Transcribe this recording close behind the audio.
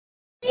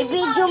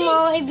I-video mo,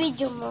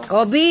 i-video mo.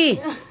 Kobe!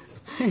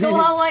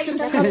 Kawawa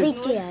isa.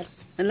 Nakapicture yan.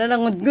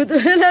 Alalangod-gud.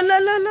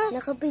 Alalala.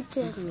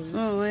 Nakapicture yan.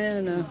 Oh,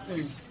 ayan na.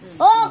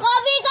 Oh,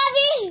 Kobe,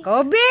 Kobe!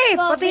 Kobe!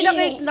 Pati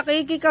Kobe.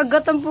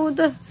 nakikikagat ang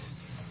puta.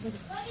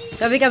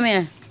 Kobe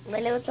kami.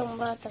 Baliw tong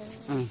batang.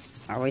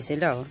 Away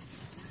sila oh.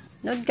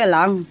 Nood ka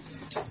lang.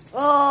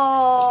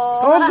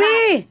 Oh!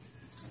 Kobe!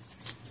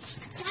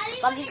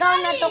 Pag ikaw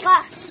natuka.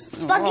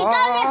 Pag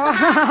ikaw natuka.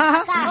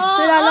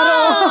 Nilalaro.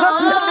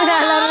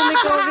 Nilalaro ni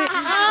Kobe.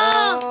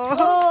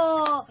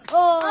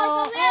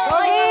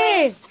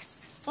 Kobe!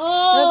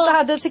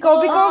 Nagtahado si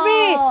Kobe.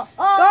 Kobe!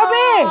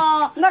 Kobe!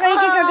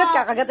 Nakikikagat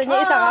ka. Kagatan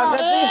niya isa.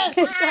 Kagat niya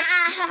isa.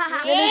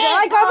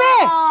 Ay, Kobe!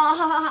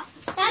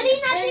 Tali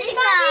natin si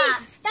Kobe!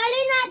 Tali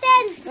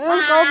natin!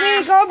 Ay, Kobe!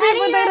 Kobe!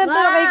 Puntay na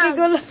ito.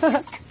 Nakikigulo.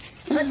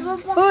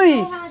 Uy!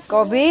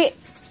 Kobe!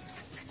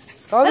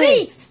 Kobe!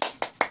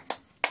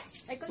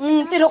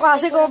 Tinuka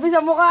si Kobe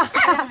sa mukha.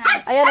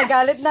 Ayan,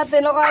 nagalit na.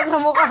 Tinuka sa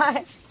mukha.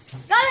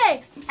 Kami!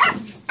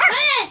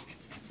 Kami!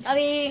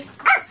 Kami!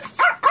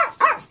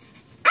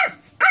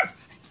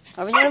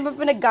 Sabi niya naman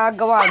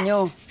pinaggagawa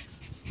nyo.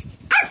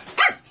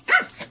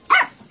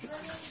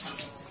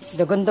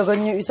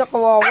 Dagan-dagan yung isa.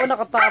 Kawawa.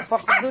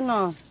 Nakatapak dun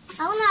ah.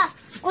 Ako na!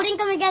 Kuling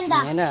kami ganda!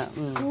 Ayan na.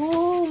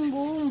 Boom!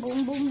 Boom! Boom!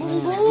 Boom!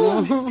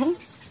 Boom! Boom!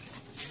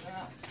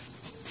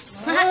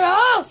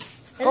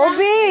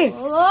 Kobe!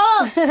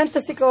 Oh! Ito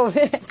si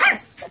Kobe.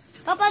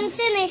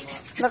 Papansin eh!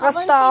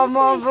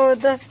 Nakastama po.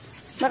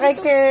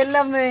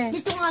 Nakikilam eh.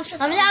 Dito nga siya.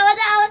 Kami na! Awat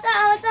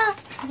na!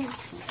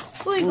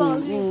 Uy,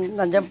 Kobe.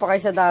 Nandiyan pa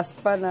kayo sa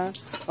daspan ha.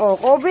 Oh,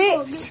 Kobe!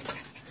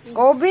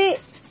 Kobe!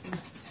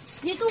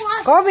 Dito nga.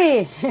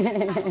 Kobe!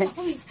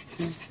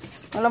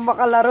 Walang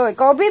makalaro eh.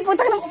 Kobe,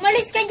 punta ka na.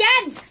 Umalis ka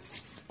dyan!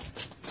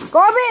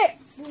 Kobe!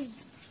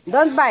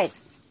 Don't bite.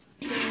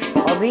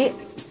 Kobe,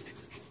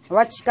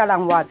 watch ka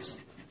lang, watch.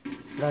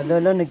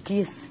 Lalo,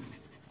 nag-kiss.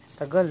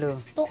 Tagal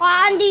oh.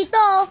 Tukaan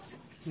dito!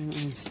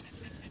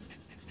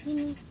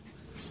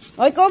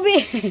 Oy, Kobe!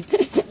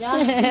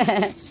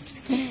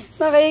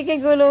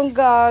 Nakikigulong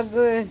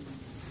gago eh.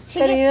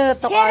 Kanina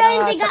natuka Pero na nga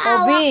hindi sa ka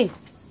Kobe.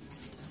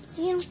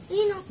 Yun.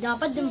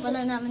 Dapat din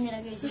pala namin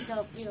nilagay si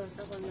Sophie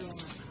sa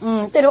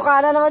kulungan.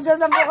 Tinuka na naman siya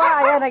sa mukha.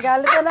 Ayan,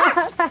 nagalit ka na.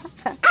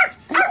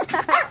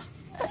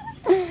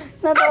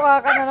 Natuka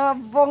ka na naman.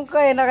 Bong ka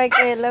eh.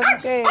 Nakikilam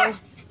ka eh.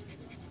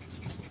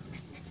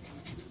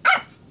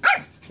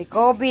 Si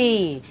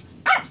Kobe.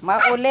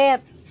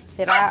 Makulit.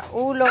 Sira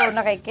ulo.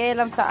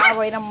 Nakikilam sa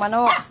away ng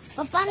manok.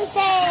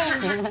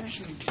 Papansin!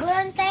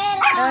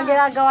 Burantera! Anong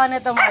ginagawa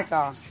nito,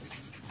 Marco?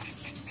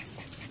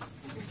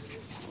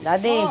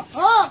 Daddy.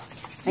 Oh!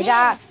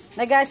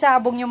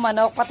 Nagasabong yung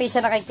manok. Pati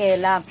siya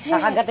nakikilam.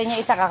 Kakagatin niya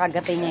isa.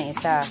 Kakagatin niya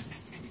isa.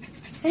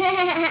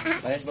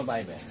 Bayad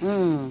babae ba?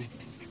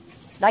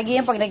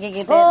 Lagi yan pag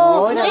nagkikita.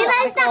 Oh! Oy,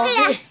 Binalta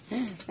kaya!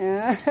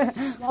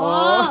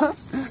 Oh.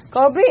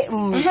 Kobe,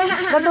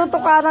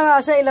 natutuka na nga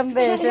siya ilang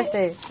beses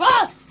eh.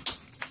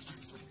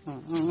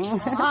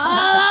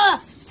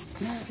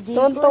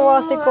 Tuntuwa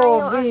si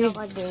Kobe.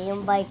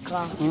 Yung bike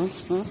ko.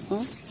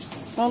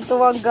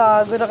 Tuntuwa ang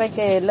gago na kay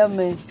Kelam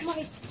eh.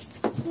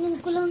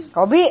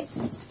 Kobe!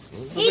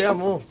 Kaya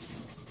mo.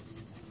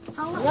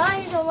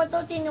 Wala, ito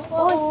matutino ko.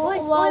 Uy,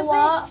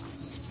 Wawa.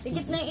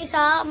 Pikit na yung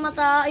isa,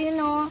 mata, ayun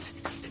o.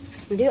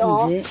 Hindi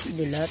oh. Hindi,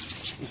 dilat.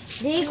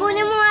 Di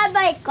kunin mo nga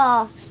bike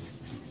ko.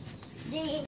 Di.